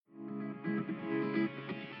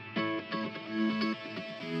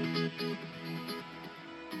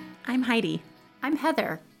I'm Heidi. I'm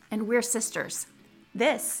Heather, and we're sisters.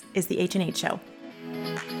 This is the H&H Show.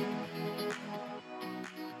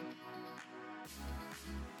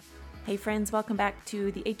 Hey friends, welcome back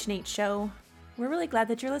to the H&H Show. We're really glad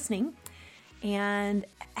that you're listening. And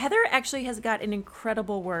Heather actually has got an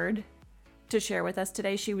incredible word to share with us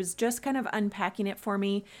today. She was just kind of unpacking it for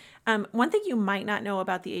me. One thing you might not know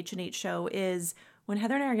about the H&H Show is when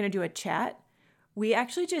Heather and I are going to do a chat, we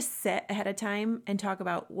actually just sit ahead of time and talk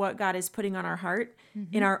about what God is putting on our heart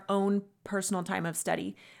in our own personal time of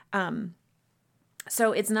study.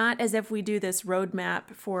 So it's not as if we do this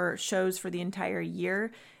roadmap for shows for the entire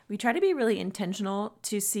year. We try to be really intentional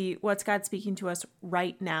to see what's God speaking to us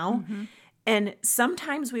right now. And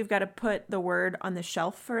sometimes we've got to put the word on the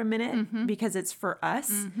shelf for a minute because it's for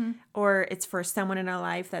us or it's for someone in our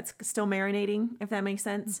life that's still marinating, if that makes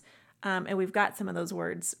sense. And we've got some of those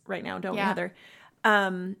words right now, don't we, Heather?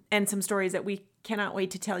 And some stories that we cannot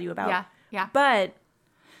wait to tell you about. Yeah. But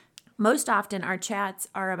most often our chats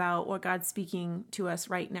are about what God's speaking to us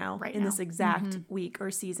right now in this exact week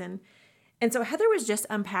or season. And so Heather was just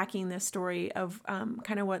unpacking this story of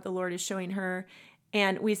kind of what the Lord is showing her.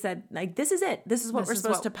 And we said, like, this is it. This is what we're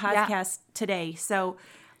supposed to podcast today. So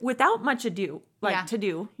without much ado,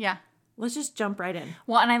 let's just jump right in.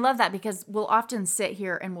 Well, and I love that because we'll often sit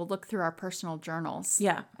here and we'll look through our personal journals.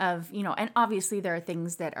 Of, and obviously there are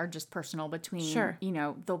things that are just personal between,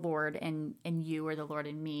 the Lord and you, or the Lord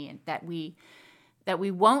and me, and that we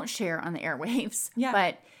won't share on the airwaves.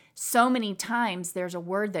 But so many times there's a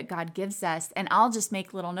word that God gives us, and I'll just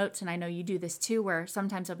make little notes, and I know you do this too, where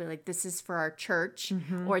sometimes I'll be like, this is for our church,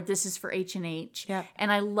 or this is for H&H.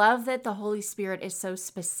 And I love that the Holy Spirit is so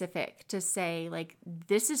specific to say, like,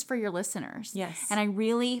 this is for your listeners. And I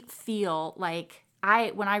really feel like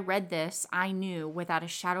when I read this, I knew without a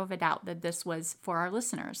shadow of a doubt that this was for our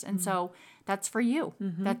listeners. And so that's for you.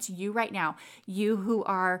 That's you right now. You who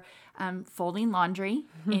are folding laundry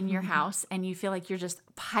in your house and you feel like you're just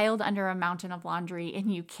piled under a mountain of laundry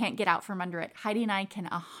and you can't get out from under it. Heidi and I can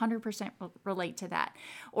 100% relate to that.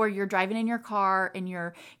 Or you're driving in your car and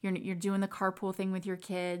you're doing the carpool thing with your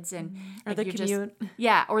kids and or the commute.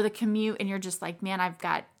 Or the commute, and you're just like, man, I've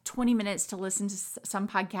got 20 minutes to listen to some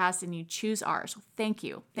podcast, and you choose ours. Thank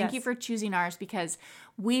you. Thank you for choosing ours, because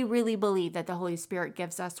we really believe that the Holy Spirit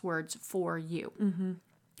gives us words for you.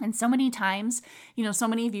 And so many times, so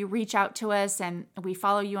many of you reach out to us and we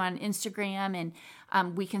follow you on Instagram,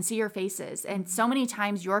 and we can see your faces. And so many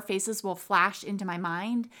times your faces will flash into my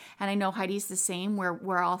mind. And I know Heidi's the same,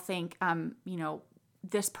 where I'll think,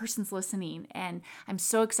 this person's listening, and I'm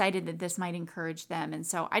so excited that this might encourage them. And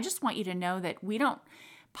so I just want you to know that we don't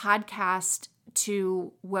podcast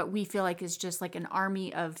to what we feel like is just like an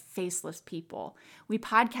army of faceless people. We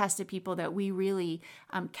podcast to people that we really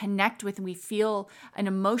connect with, and we feel an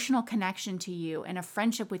emotional connection to you and a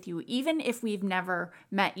friendship with you, even if we've never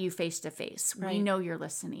met you face to face. We know you're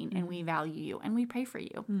listening, and we value you, and we pray for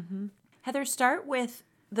you. Heather, start with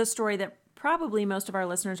the story that probably most of our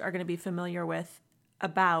listeners are going to be familiar with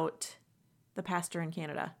about the pastor in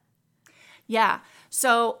Canada.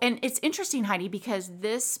 So, and it's interesting, Heidi, because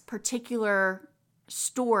this particular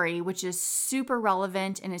story, which is super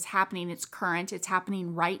relevant and is happening, it's current, it's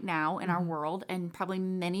happening right now in our world, and probably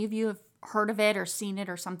many of you have heard of it or seen it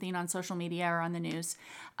or something on social media or on the news.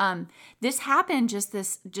 This happened just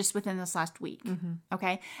within this last week.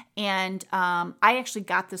 Okay. And I actually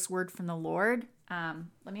got this word from the Lord.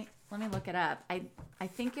 Let me look it up. I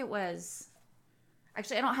think it was,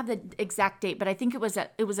 actually, I don't have the exact date, but I think it was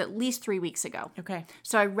at least 3 weeks ago. Okay.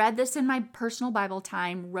 So I read this in my personal Bible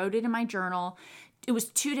time, wrote it in my journal. It was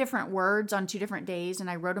 2 different words on 2 different days, and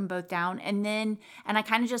I wrote them both down. And I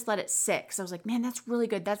kind of just let it sit. So I was like, man, that's really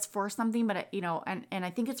good. That's for something, but and I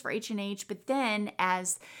think it's for H&H. But then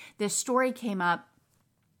as this story came up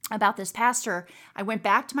about this pastor, I went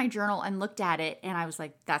back to my journal and looked at it, and I was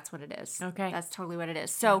like, that's what it is. Okay. That's totally what it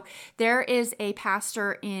is. So there is a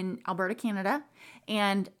pastor in Alberta, Canada,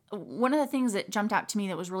 and one of the things that jumped out to me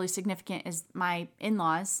that was really significant is my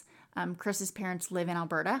in-laws. Chris's parents live in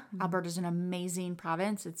Alberta. Alberta's an amazing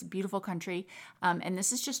province. It's a beautiful country. And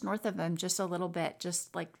this is just north of them, just a little bit,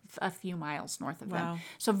 just like a few miles north of them.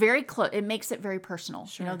 So very close. It makes it very personal.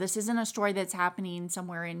 Sure. This isn't a story that's happening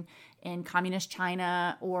somewhere in communist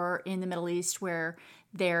China or in the Middle East where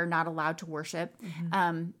they're not allowed to worship.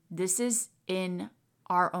 This is in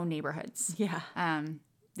our own neighborhoods.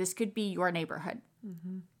 This could be your neighborhood.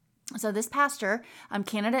 So this pastor,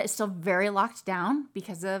 Canada is still very locked down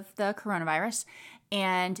because of the coronavirus,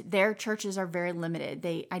 and their churches are very limited.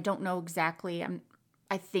 I don't know exactly.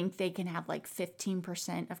 I think they can have like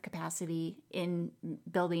 15% of capacity in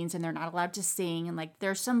buildings, and they're not allowed to sing. And like,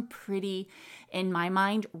 there's some pretty, in my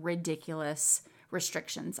mind, ridiculous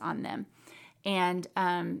restrictions on them. And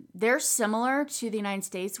they're similar to the United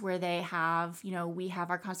States, where they have, you know, we have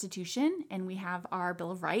our Constitution and we have our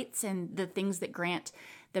Bill of Rights, and the things that grant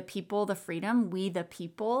the people the freedom. We, the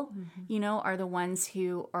people, you know, are the ones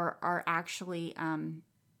who are actually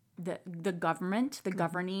the government, the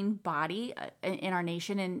governing body in our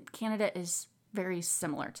nation. And Canada is very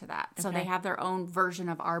similar to that. Okay. So they have their own version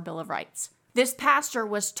of our Bill of Rights. This pastor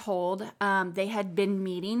was told they had been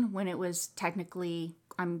meeting when it was technically,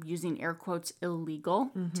 I'm using air quotes,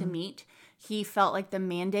 illegal to meet. He felt like the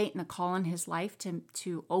mandate and the call in his life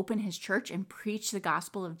to open his church and preach the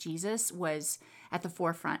gospel of Jesus was at the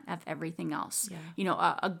forefront of everything else. Yeah. You know,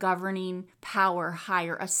 a governing power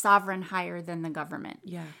higher, a sovereign higher than the government.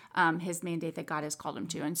 Yeah. His mandate that God has called him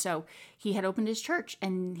to. And so he had opened his church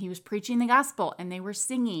and he was preaching the gospel, and they were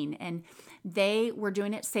singing, and they were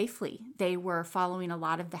doing it safely. They were following a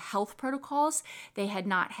lot of the health protocols. They had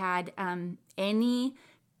not had any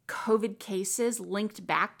COVID cases linked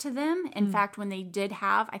back to them. In fact, when they did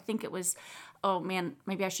have, I think it was, oh man,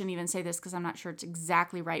 maybe I shouldn't even say this because I'm not sure it's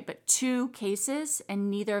exactly right, but 2 cases,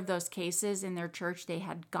 and neither of those cases in their church they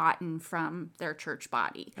had gotten from their church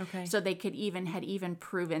body. Okay. So they had even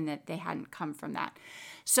proven that they hadn't come from that.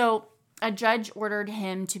 So a judge ordered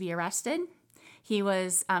him to be arrested. He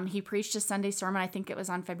was, he preached a Sunday sermon. I think it was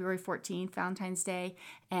on February 14th, Valentine's Day,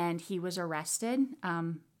 and he was arrested,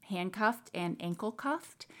 handcuffed and ankle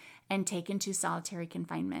cuffed, and taken to solitary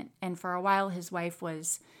confinement. And for a while, his wife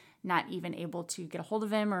was not even able to get a hold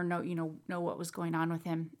of him or know what was going on with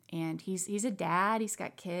him. And he's a dad. He's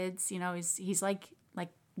got kids. You know, he's like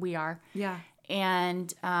we are. Yeah.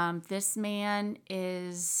 And this man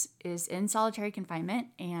is in solitary confinement,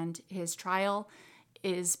 and his trial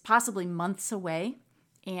is possibly months away.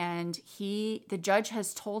 And the judge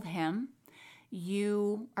has told him,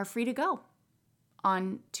 you are free to go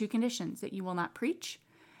on 2 conditions: that you will not preach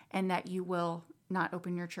and that you will not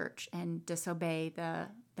open your church and disobey the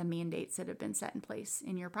mandates that have been set in place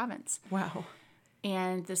in your province. Wow.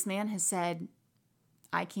 And this man has said,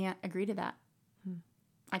 I can't agree to that.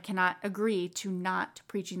 I cannot agree to not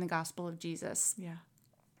preaching the gospel of Jesus. Yeah.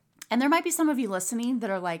 And there might be some of you listening that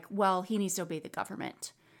are like, well, he needs to obey the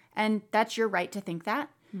government. And that's your right to think that.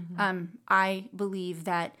 I believe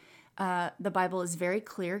that the Bible is very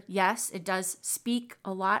clear. Yes, it does speak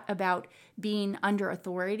a lot about being under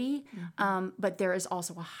authority, but there is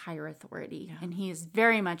also a higher authority. Yeah. And he is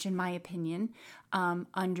very much, in my opinion,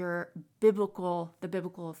 under the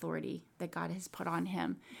biblical authority that God has put on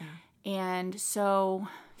him. Yeah. And so...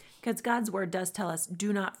 because God's word does tell us,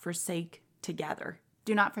 do not forsake together.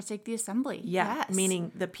 Do not forsake the assembly. Yeah, yes.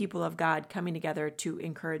 Meaning the people of God coming together to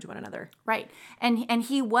encourage one another. Right. And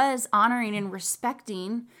he was honoring and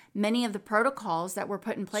respecting many of the protocols that were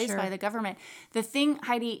put in place by the government. The thing,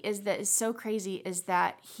 Heidi, is so crazy is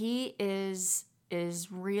that he is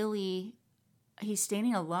really, he's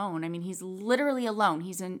standing alone. I mean, he's literally alone.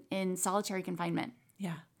 He's in solitary confinement.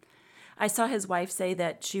 Yeah. I saw his wife say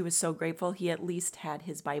that she was so grateful he at least had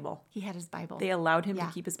his Bible. He had his Bible. They allowed him to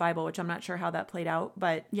keep his Bible, which I'm not sure how that played out,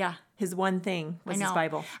 but his one thing was his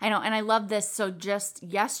Bible. I know, and I love this. So just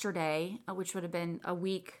yesterday, which would have been a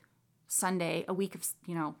week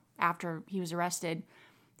of, after he was arrested,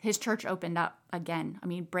 his church opened up again. I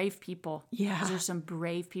mean, brave people. Yeah. There's some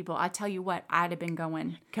brave people. I tell you what, I'd have been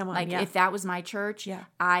going. Come on. Like, if that was my church,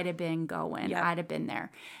 I'd have been going. Yeah. I'd have been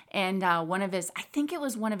there. And I think it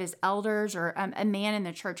was one of his elders or a man in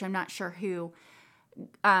the church, I'm not sure who,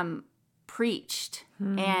 preached.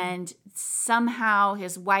 And somehow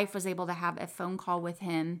his wife was able to have a phone call with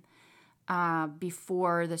him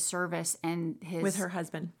before the service, and with her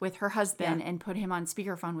husband, and put him on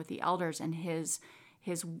speakerphone with the elders, and his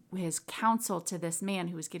counsel to this man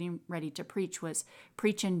who was getting ready to preach was,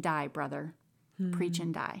 preach and die, brother. Preach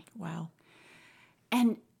and die. Wow.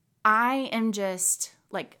 And I am just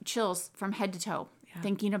like chills from head to toe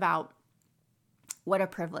thinking about what a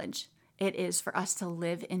privilege it is for us to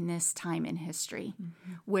live in this time in history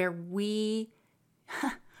where we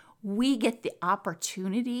get the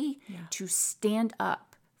opportunity to stand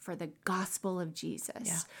up for the gospel of Jesus.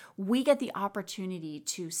 Yeah. We get the opportunity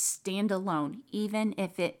to stand alone, even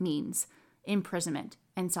if it means imprisonment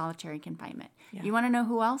and solitary confinement. Yeah. You want to know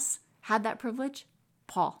who else had that privilege?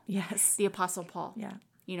 Paul. Yes. The Apostle Paul. Yeah.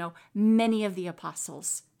 Many of the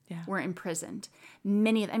apostles were imprisoned.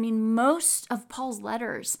 Most of Paul's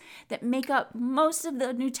letters that make up most of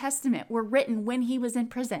the New Testament were written when he was in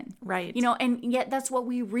prison. Right. And yet that's what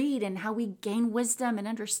we read and how we gain wisdom and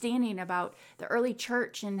understanding about the early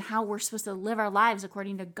church and how we're supposed to live our lives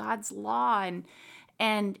according to God's law.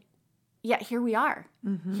 And yet here we are.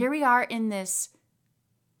 Mm-hmm. Here we are in this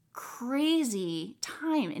crazy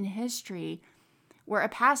time in history where a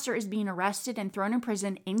pastor is being arrested and thrown in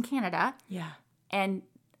prison in Canada. Yeah. And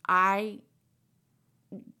I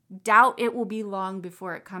doubt it will be long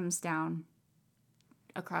before it comes down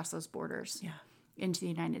across those borders into the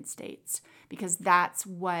United States, because that's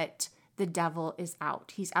what the devil is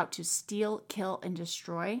out. He's out to steal, kill, and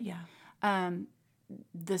destroy. Yeah.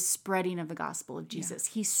 The spreading of the gospel of Jesus.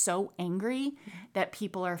 Yeah. He's so angry that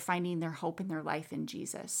people are finding their hope in their life in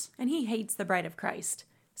Jesus. And he hates the bride of Christ.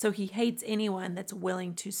 So he hates anyone that's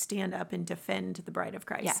willing to stand up and defend the bride of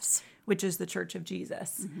Christ, which is the church of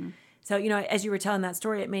Jesus. Mm-hmm. So, as you were telling that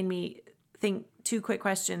story, it made me think two quick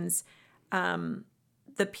questions.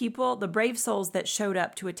 The brave souls that showed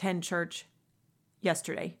up to attend church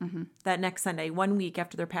yesterday, that next Sunday, 1 week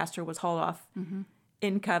after their pastor was hauled off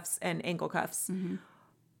in cuffs and ankle cuffs. Mm-hmm.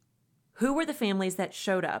 Who were the families that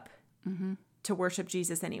showed up to worship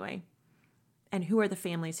Jesus anyway? And who are the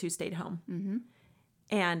families who stayed home? Mm-hmm.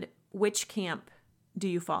 And which camp do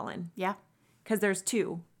you fall in? Yeah. Because there's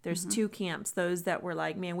two. There's two camps. Those that were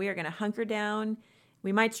like, man, we are going to hunker down.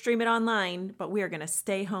 We might stream it online, but we are going to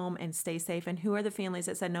stay home and stay safe. And who are the families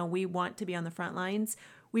that said, no, we want to be on the front lines.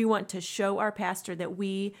 We want to show our pastor that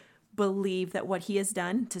we believe that what he has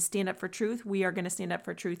done to stand up for truth, we are going to stand up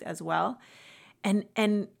for truth as well. And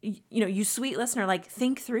you sweet listener, like,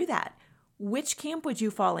 think through that. Which camp would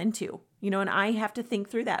you fall into? And I have to think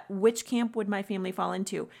through that. Which camp would my family fall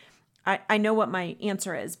into? I know what my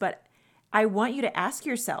answer is, but I want you to ask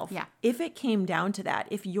yourself, if it came down to that,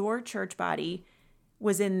 if your church body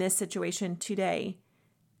was in this situation today,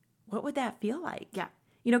 what would that feel like? Yeah.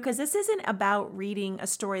 Because this isn't about reading a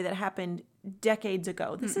story that happened decades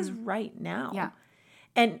ago. This is right now. Yeah.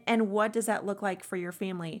 And what does that look like for your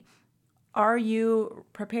family? Are you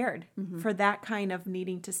prepared for that kind of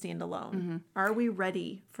needing to stand alone? Mm-hmm. Are we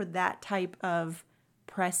ready for that type of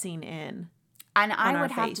pressing in? And I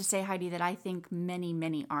would have to say, Heidi, that I think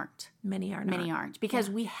many aren't. Many are not. Many aren't. Because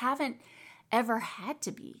we haven't ever had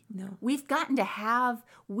to be. No. We've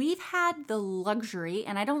had the luxury,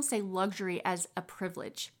 and I don't say luxury as a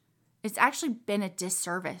privilege. It's actually been a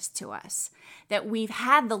disservice to us that we've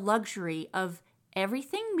had the luxury of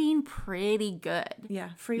everything being pretty good. Yeah,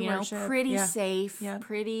 free worship. Pretty safe,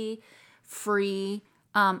 pretty free,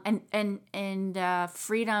 and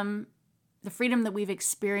freedom. The freedom that we've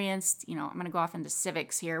experienced, I'm going to go off into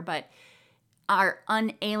civics here, but our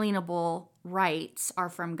unalienable rights are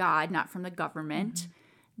from God, not from the government.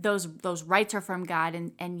 Mm-hmm. Those rights are from God,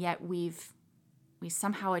 and yet we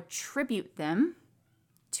somehow attribute them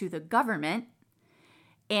to the government.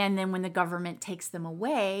 And then when the government takes them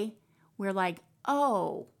away, we're like,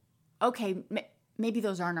 oh, okay, maybe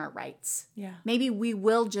those aren't our rights. Yeah. Maybe we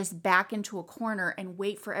will just back into a corner and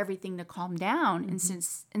wait for everything to calm down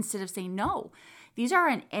instead of saying, no, these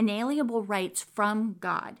are inalienable rights from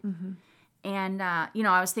God. Mm-hmm. And, I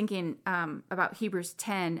was thinking about Hebrews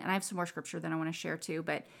 10, and I have some more scripture that I want to share too,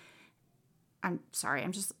 but I'm sorry,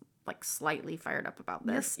 I'm just like slightly fired up about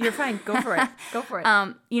this. You're fine. Go for it. Go for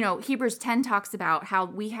it. Hebrews 10 talks about how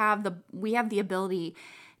we have the ability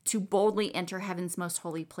to boldly enter heaven's most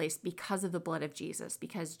holy place because of the blood of Jesus.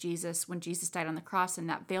 Because when Jesus died on the cross and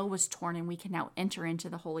that veil was torn, and we can now enter into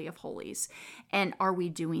the Holy of Holies. And are we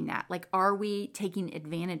doing that? Like, are we taking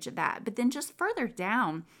advantage of that? But then just further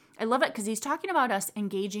down, I love it because he's talking about us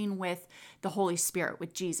engaging with the Holy Spirit,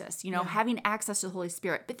 with Jesus, having access to the Holy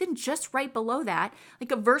Spirit. But then just right below that,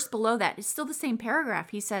 like a verse below that, it's still the same paragraph.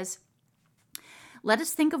 He says, let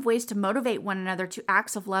us think of ways to motivate one another to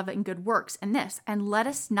acts of love and good works. And let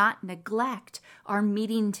us not neglect our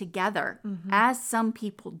meeting together, as some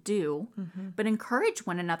people do, but encourage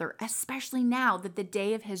one another, especially now that the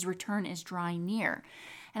day of his return is drawing near.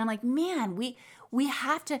 And I'm like, man, we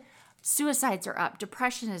have to. Suicides are up,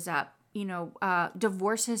 depression is up,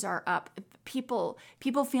 divorces are up, people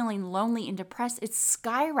feeling lonely and depressed, it's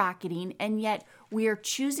skyrocketing, and yet we are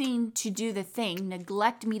choosing to do the thing,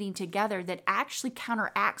 neglect meeting together, that actually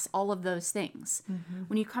counteracts all of those things. Mm-hmm.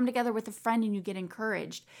 When you come together with a friend and you get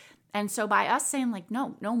encouraged. And so by us saying like,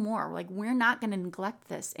 no more, like, we're not going to neglect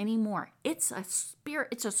this anymore. It's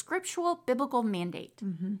a scriptural biblical mandate.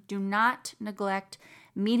 Mm-hmm. Do not neglect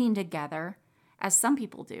meeting together, as some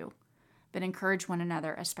people do, but encourage one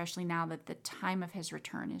another, especially now that the time of his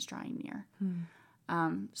return is drawing near.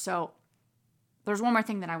 So there's one more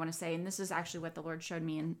thing that I want to say, and this is actually what the Lord showed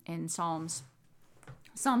me in Psalms.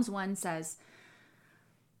 Psalms 1 says,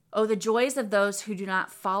 "Oh, the joys of those who do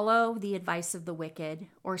not follow the advice of the wicked,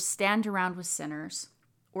 or stand around with sinners,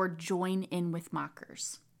 or join in with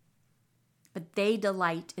mockers. But they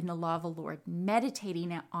delight in the law of the Lord,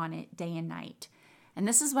 meditating on it day and night." And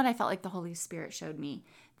this is what I felt like the Holy Spirit showed me,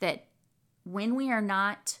 that when we are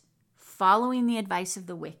not following the advice of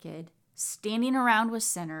the wicked, standing around with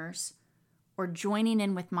sinners, or joining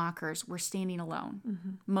in with mockers, we're standing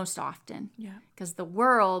alone most often. Yeah. Because the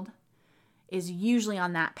world is usually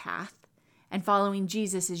on that path, and following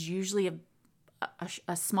Jesus is usually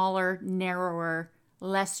a smaller, narrower,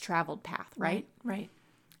 less traveled path, right? Right.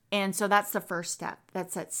 And so that's the first step.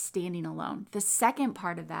 That's that standing alone. The second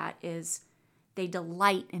part of that is they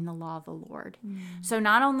delight in the law of the Lord. So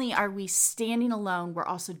not only are we standing alone, we're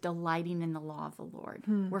also delighting in the law of the Lord.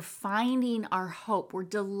 We're finding our hope. We're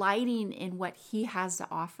delighting in what he has to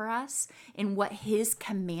offer us, in what his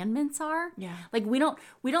commandments are. Yeah. Like we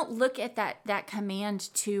don't look at that command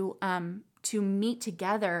to meet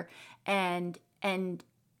together and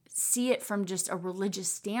see it from just a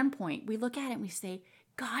religious standpoint. We look at it and we say,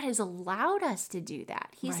 God has allowed us to do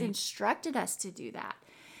that. He's instructed us to do that.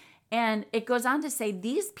 And it goes on to say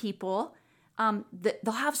these people,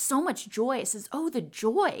 they'll have so much joy. It says, oh, the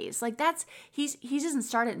joys. Like he doesn't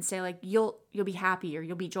start it and say like, you'll be happy or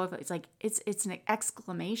you'll be joyful. It's like, it's an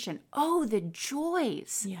exclamation. Oh, the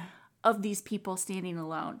joys of these people standing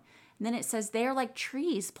alone. And then it says they are like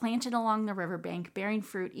trees planted along the riverbank, bearing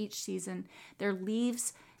fruit each season. Their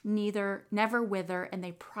leaves never wither, and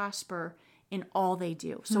they prosper in all they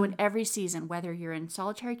do. So in every season, whether you're in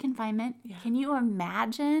solitary confinement, can you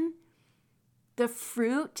imagine the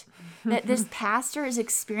fruit that this pastor is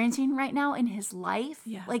experiencing right now in his life?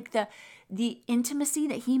 Yeah. Like the intimacy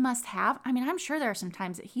that he must have. I mean, I'm sure there are some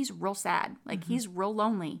times that he's real sad, like he's real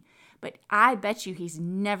lonely, but I bet you he's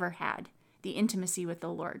never had the intimacy with the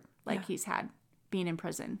Lord like he's had being in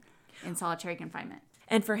prison in solitary confinement.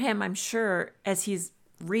 And for him, I'm sure as he's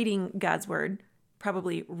reading God's word,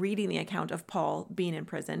 probably reading the account of Paul being in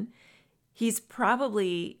prison, he's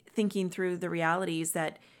probably thinking through the realities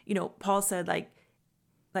that, you know, Paul said, like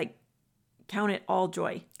count it all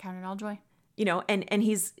joy. Count it all joy. You know, and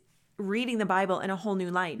he's reading the Bible in a whole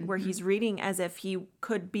new light, where he's reading as if he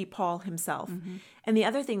could be Paul himself. And the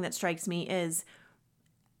other thing that strikes me is,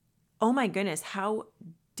 oh my goodness, how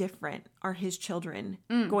different are his children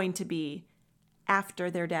going to be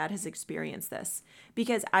after their dad has experienced this?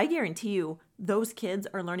 Because I guarantee you, those kids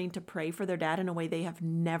are learning to pray for their dad in a way they have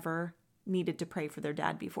never needed to pray for their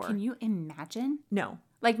dad before. Can you imagine? No.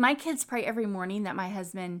 Like my kids pray every morning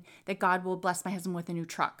that God will bless my husband with a new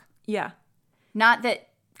truck. Yeah. Not that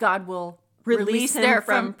God will release him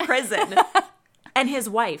from prison. And his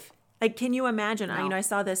wife. Like, can you imagine? No. I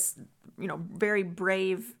saw this, very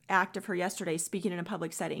brave act of her yesterday, speaking in a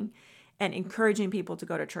public setting and encouraging people to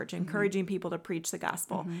go to church, encouraging people to preach the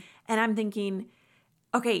gospel. And I'm thinking,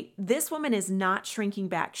 okay, this woman is not shrinking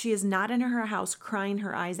back. She is not in her house crying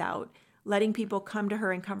her eyes out, letting people come to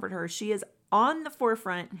her and comfort her. She is on the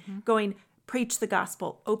forefront going, preach the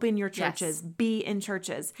gospel, open your churches, be in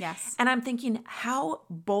churches. Yes. And I'm thinking, how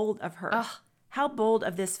bold of her, how bold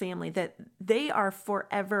of this family that they are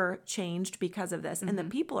forever changed because of this. And the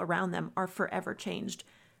people around them are forever changed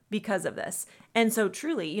because of this. And so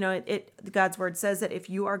truly, God's word says that if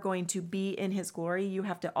you are going to be in his glory, you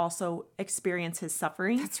have to also experience his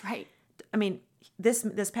suffering. That's right. I mean,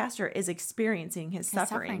 this pastor is experiencing his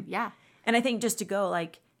suffering. Yeah. And I think just to go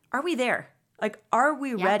like, are we there? Like, are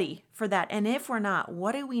we ready for that? And if we're not,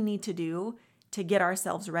 what do we need to do to get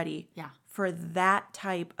ourselves ready for that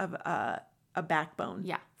type of a backbone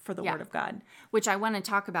for the word of God? Which I want to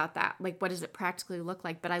talk about that. Like, what does it practically look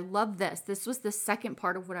like? But I love this. This was the second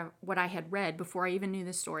part of what I had read before I even knew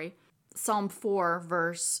this story. Psalm 4,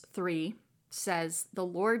 verse 3 says, "The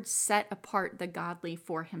Lord set apart the godly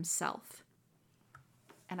for himself."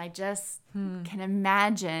 And I just can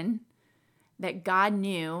imagine that God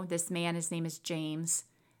knew this man, his name is James,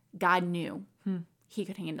 God knew he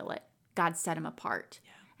could handle it. God set him apart.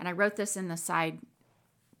 Yeah. And I wrote this in the side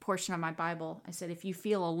portion of my Bible. I said, if you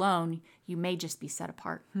feel alone, you may just be set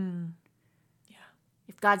apart. Yeah.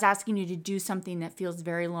 If God's asking you to do something that feels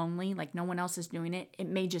very lonely, like no one else is doing it, it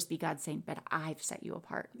may just be God saying, but I've set you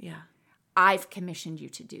apart. Yeah. I've commissioned you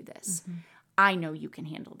to do this. I know you can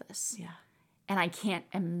handle this. Yeah. And I can't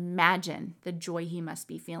imagine the joy he must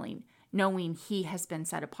be feeling, knowing he has been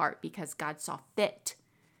set apart because God saw fit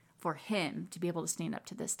for him to be able to stand up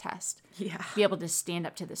to this test. Yeah. Be able to stand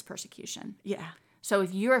up to this persecution. Yeah. So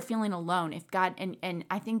if you're feeling alone, if God, and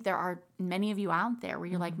I think there are many of you out there where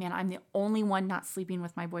you're like, man, I'm the only one not sleeping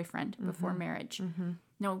with my boyfriend before marriage.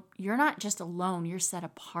 No, you're not just alone. You're set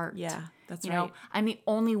apart. Yeah, that's right. You know, I'm the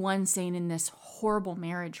only one staying in this horrible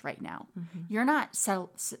marriage right now. You're not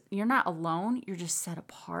alone. You're just set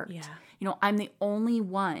apart. Yeah. You know, I'm the only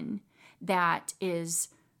one that is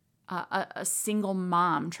a single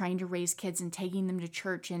mom trying to raise kids and taking them to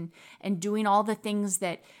church and doing all the things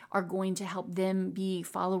that are going to help them be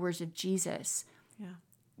followers of Jesus. Yeah.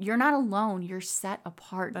 You're not alone. You're set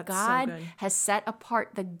apart. That's God so good. has set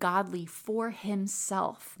apart the godly for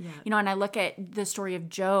himself. Yeah. You know, and I look at the story of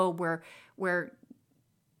Job where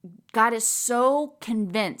God is so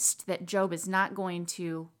convinced that Job is not going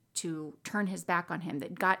to turn his back on him,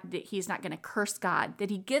 that he's not going to curse God,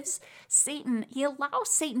 that he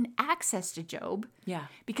allows Satan access to Job. Yeah.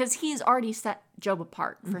 Because he's already set Job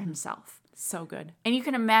apart for himself. So good. And you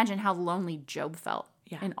can imagine how lonely Job felt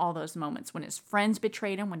Yeah. in all those moments, when his friends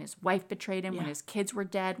betrayed him, when his wife betrayed him, Yeah. when his kids were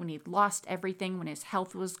dead, when he'd lost everything, when his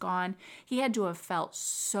health was gone. He had to have felt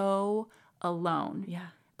so alone. Yeah.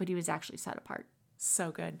 But he was actually set apart.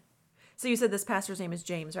 So good. So you said this pastor's name is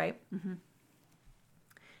James, right?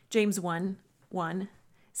 James 1:1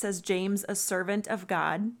 says, James, a servant of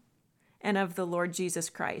God and of the Lord Jesus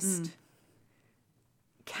Christ.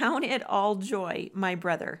 Count it all joy, my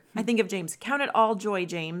brother. I think of James. Count it all joy,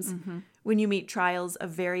 James, when you meet trials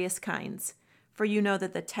of various kinds. For you know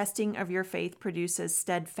that the testing of your faith produces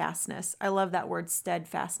steadfastness. I love that word,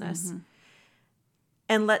 steadfastness.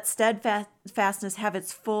 And let steadfastness have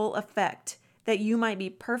its full effect, that you might be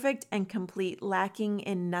perfect and complete, lacking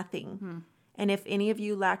in nothing. And if any of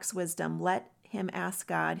you lacks wisdom, let him ask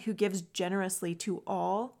God, who gives generously to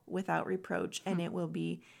all without reproach, and it will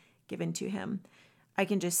be given to him. I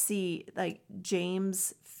can just see, like,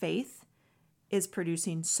 James' faith is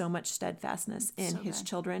producing so much steadfastness in his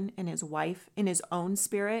children, in his wife, in his own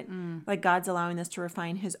spirit. Like, God's allowing this to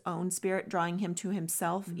refine his own spirit, drawing him to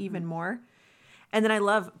himself even more. And then I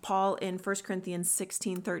love Paul in 1 Corinthians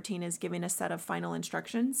 16:13 is giving a set of final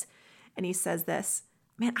instructions. And he says this,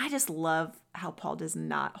 man, I just love how Paul does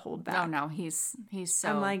not hold back. Oh, no, he's so...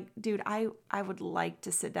 I'm like, dude, I would like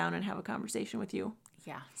to sit down and have a conversation with you.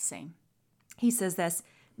 Yeah, same. He says this,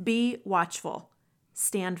 be watchful,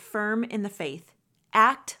 stand firm in the faith,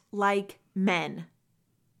 act like men,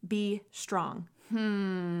 be strong.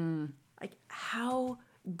 Like, how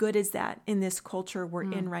good is that in this culture we're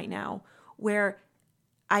in right now, where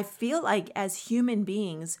I feel like as human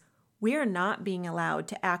beings, we are not being allowed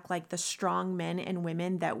to act like the strong men and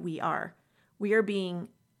women that we are. We are being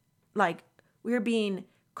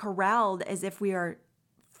corralled as if we are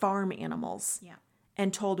farm animals. Yeah.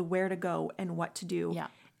 And told where to go and what to do. Yeah.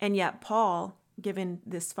 And yet Paul, given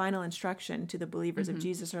this final instruction to the believers of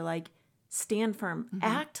Jesus, are like, stand firm,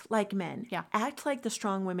 act like men, act like the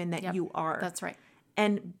strong women that you are. That's right.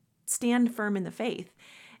 And stand firm in the faith.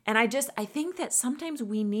 And I think that sometimes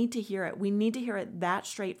we need to hear it. We need to hear it that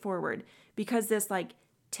straightforward, because this like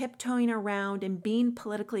tiptoeing around and being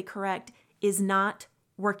politically correct is not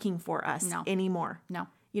working for us anymore. No.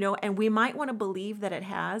 You know, and we might want to believe that it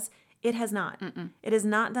has. It has not. It has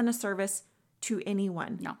not done a service to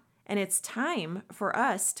anyone. No. And it's time for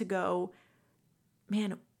us to go,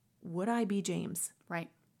 man, would I be James? Right.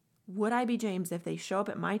 Would I be James if they show up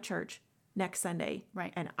at my church next Sunday?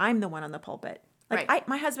 Right. And I'm the one on the pulpit. Like, right.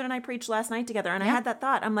 My husband and I preached last night together, and I had that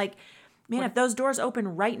thought. I'm like, man, if those doors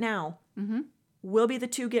open right now, we'll be the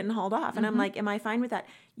two getting hauled off. And I'm like, am I fine with that?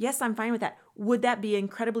 Yes, I'm fine with that. Would that be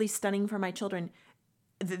incredibly stunning for my children?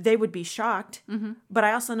 They would be shocked, but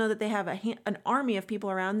I also know that they have an army of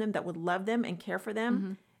people around them that would love them and care for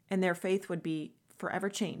them, and their faith would be forever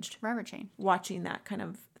changed. Forever changed. Watching that kind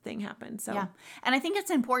of thing happen. So, yeah. And I think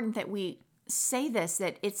it's important that we say this,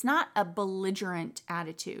 that it's not a belligerent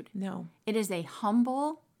attitude. No. It is a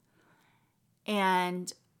humble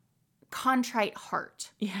and contrite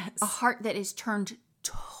heart. Yes. A heart that is turned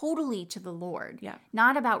totally to the Lord. Yeah.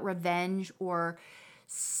 Not about revenge or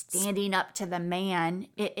standing up to the man.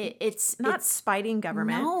 It's not spiting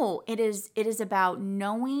government. No, it is about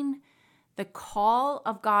knowing the call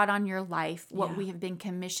of God on your life, what we have been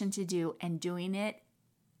commissioned to do, and doing it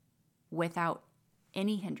without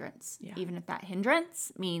any hindrance, even if that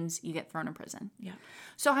hindrance means you get thrown in prison. Yeah.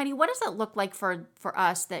 So, Heidi, what does that look like for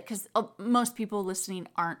us? That, because most people listening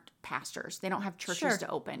aren't pastors, they don't have churches to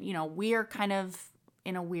open. You know, we are kind of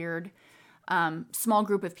in a weird small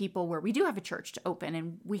group of people where we do have a church to open,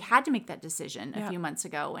 and we had to make that decision a few months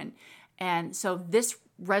ago, and so this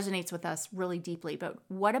resonates with us really deeply. But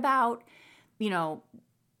what about, you know,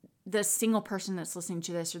 the single person that's listening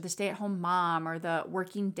to this, or the stay-at-home mom, or the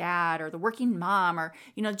working dad, or the working mom, or,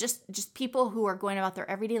 just people who are going about their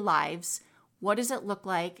everyday lives, what does it look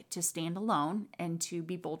like to stand alone and to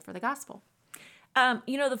be bold for the gospel? I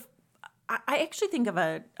actually think of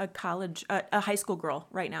a high school girl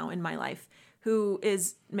right now in my life who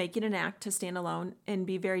is making an act to stand alone and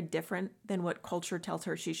be very different than what culture tells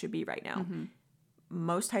her she should be right now. Mm-hmm.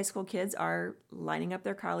 Most high school kids are lining up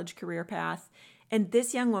their college career path. And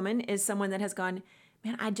this young woman is someone that has gone,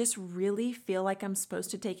 man, I just really feel like I'm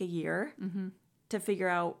supposed to take a year to figure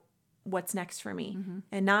out what's next for me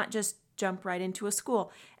and not just jump right into a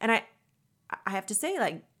school. And I have to say,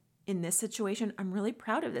 like, in this situation, I'm really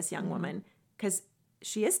proud of this young woman because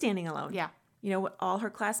she is standing alone. Yeah. All her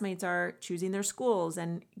classmates are choosing their schools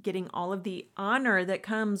and getting all of the honor that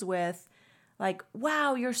comes with, like,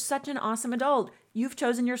 wow, you're such an awesome adult. You've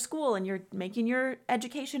chosen your school and you're making your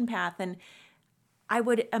education path. And I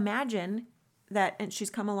would imagine that, and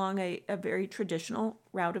she's come along a very traditional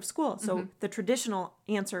route of school. So the traditional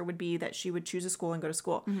answer would be that she would choose a school and go to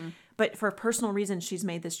school. But for personal reasons, she's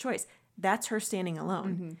made this choice. That's her standing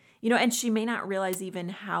alone. And she may not realize even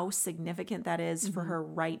how significant that is for her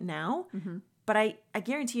right now. But I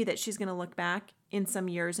guarantee you that she's going to look back in some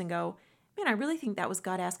years and go, man, I really think that was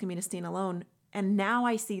God asking me to stand alone. And now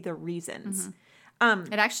I see the reasons.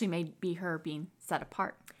 It actually may be her being set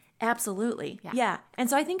apart. Absolutely. Yeah. And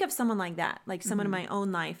so I think of someone like that, like someone in my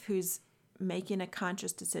own life who's making a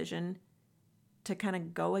conscious decision to kind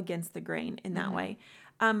of go against the grain in that way.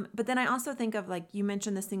 But then I also think of, like, you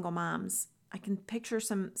mentioned the single moms. I can picture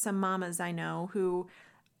some mamas I know who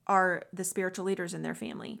are the spiritual leaders in their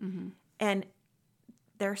family. And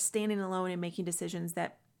they're standing alone and making decisions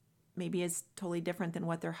that maybe is totally different than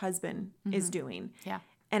what their husband is doing. Yeah.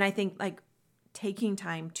 And I think, like, taking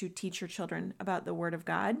time to teach your children about the Word of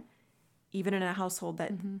God, even in a household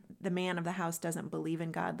that the man of the house doesn't believe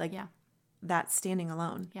in God, like that's standing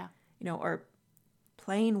alone. Yeah. Or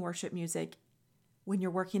playing worship music when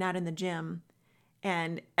you're working out in the gym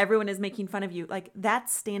and everyone is making fun of you, like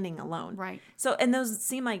that's standing alone. Right. So, and those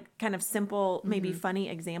seem like kind of simple, maybe funny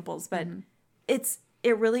examples, but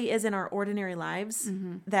it really is in our ordinary lives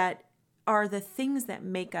that are the things that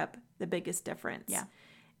make up the biggest difference. Yeah.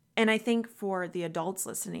 And I think for the adults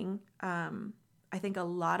listening, I think a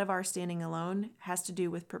lot of our standing alone has to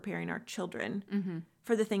do with preparing our children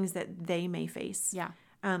for the things that they may face. Yeah.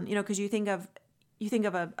 Because you think of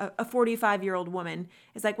a 45-year-old woman,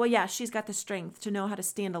 it's like, well, yeah, she's got the strength to know how to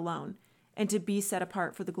stand alone and to be set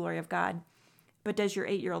apart for the glory of God. But does your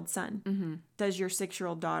 8-year-old son, does your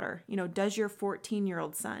 6-year-old daughter, does your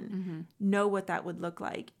 14-year-old son know what that would look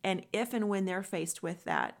like? And if and when they're faced with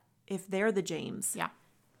that, if they're the James,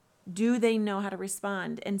 do they know how to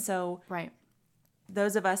respond? And so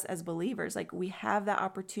those of us as believers, like, we have that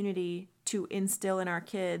opportunity to instill in our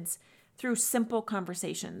kids through simple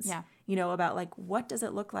conversations, about, like, what does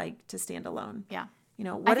it look like to stand alone? Yeah.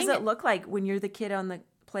 What does it look like when you're the kid on the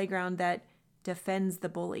playground that defends the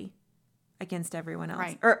bully against everyone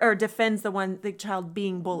else, or defends the child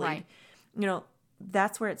being bullied?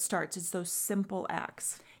 That's where it starts. It's those simple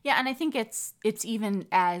acts. Yeah, and I think it's even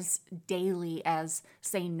as daily as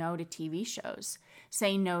saying no to TV shows,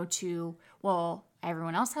 saying no to, well,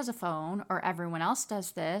 everyone else has a phone, or everyone else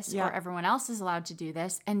does this, or everyone else is allowed to do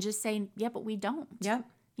this, and just saying, yeah, but we don't. Yeah.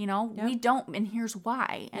 We don't, and here's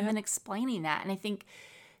why, and then explaining that. And I think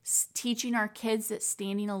teaching our kids that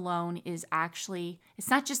standing alone is actually, it's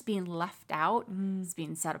not just being left out, it's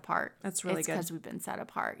being set apart. That's really good. It's because we've been set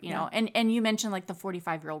apart, you know. And you mentioned, like, the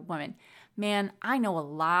 45-year-old woman. Man, I know a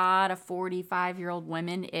lot of 45-year-old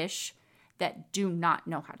women-ish that do not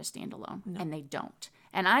know how to stand alone, and they don't.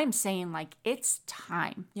 And I'm saying, like, it's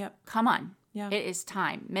time. Yep. Come on. Yeah. It is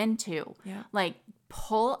time. Men too. Yeah. Like,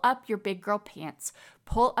 pull up your big girl pants,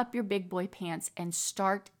 pull up your big boy pants, and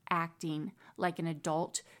start acting like an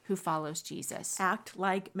adult who follows Jesus. Act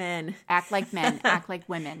like men. Act like men. Act like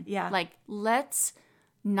women. Yeah. Like, let's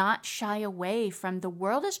not shy away from, the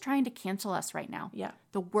world is trying to cancel us right now. Yeah.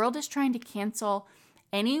 The world is trying to cancel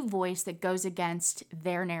any voice that goes against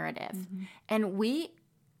their narrative. And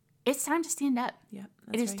it's time to stand up. Yeah,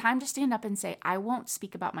 it is time to stand up and say, I won't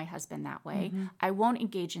speak about my husband that way. I won't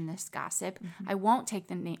engage in this gossip. I won't take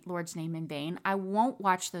the Lord's name in vain. I won't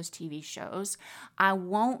watch those TV shows. I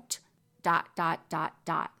won't ...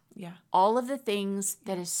 Yeah. All of the things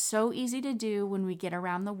that is so easy to do when we get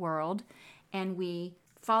around the world and we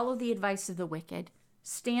follow the advice of the wicked,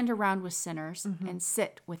 stand around with sinners, and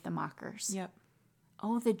sit with the mockers. Yep.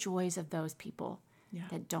 Oh, the joys of those people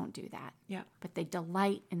that don't do that. Yeah. But they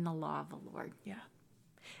delight in the law of the Lord. Yeah.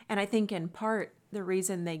 And I think in part, the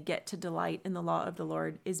reason they get to delight in the law of the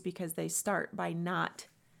Lord is because they start by not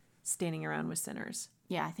standing around with sinners.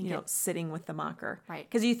 Yeah, I think sitting with the mocker. Right.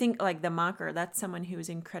 Because you think like the mocker, that's someone who is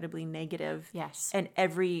incredibly negative. Yes. And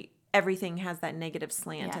everything has that negative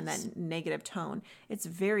slant and that negative tone. It's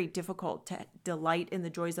very difficult to delight in the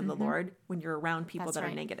joys of the Lord when you're around people that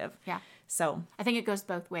are negative. Yeah. So I think it goes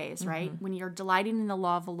both ways, right? When you're delighting in the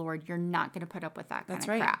law of the Lord, you're not going to put up with that kind of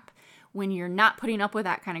crap. When you're not putting up with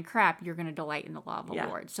that kind of crap, you're going to delight in the law of the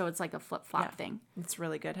Lord. So it's like a flip-flop thing. It's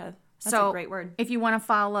really good, Heath. That's a great word. If you want to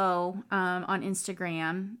follow on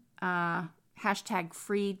Instagram, hashtag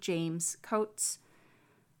free James Coates,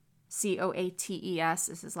 Coates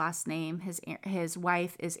is his last name. His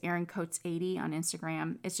wife is Erin Coates 80 on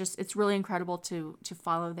Instagram. It's really incredible to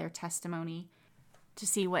follow their testimony, to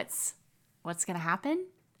see what's going to happen.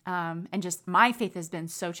 And just my faith has been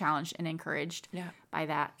so challenged and encouraged by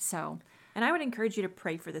that. So, and I would encourage you to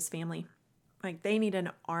pray for this family. Like they need an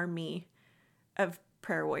army of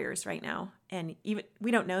prayer warriors right now. And even we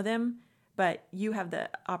don't know them, but you have the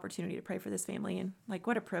opportunity to pray for this family. And like,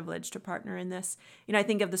 what a privilege to partner in this. I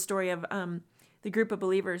think of the story of the group of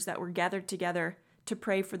believers that were gathered together to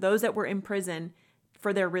pray for those that were in prison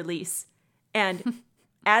for their release. And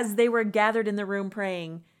as they were gathered in the room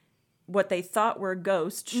praying, what they thought were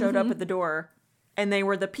ghosts showed up at the door, and they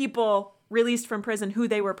were the people released from prison who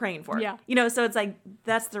they were praying for. Yeah. So it's like,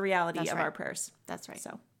 that's the reality of our prayers. That's right.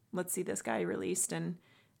 So let's see this guy released and,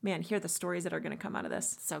 man, hear the stories that are going to come out of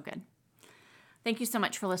this. So good. Thank you so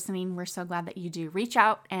much for listening. We're so glad that you do. Reach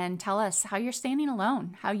out and tell us how you're standing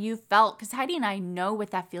alone, how you felt, because Heidi and I know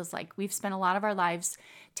what that feels like. We've spent a lot of our lives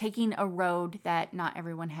taking a road that not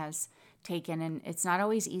everyone has taken, and it's not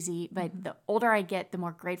always easy, but the older I get, the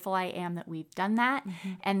more grateful I am that we've done that.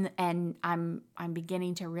 And I'm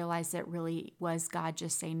beginning to realize that really was God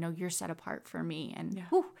just saying, no, you're set apart for me. And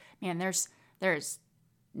whew, man, there's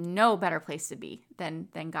no better place to be than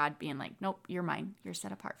God being like, nope, you're mine. You're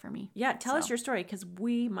set apart for me. Yeah, tell us your story, because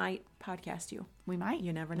we might podcast you. We might.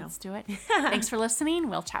 You never know. Let's do it. Thanks for listening.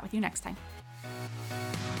 We'll chat with you next time.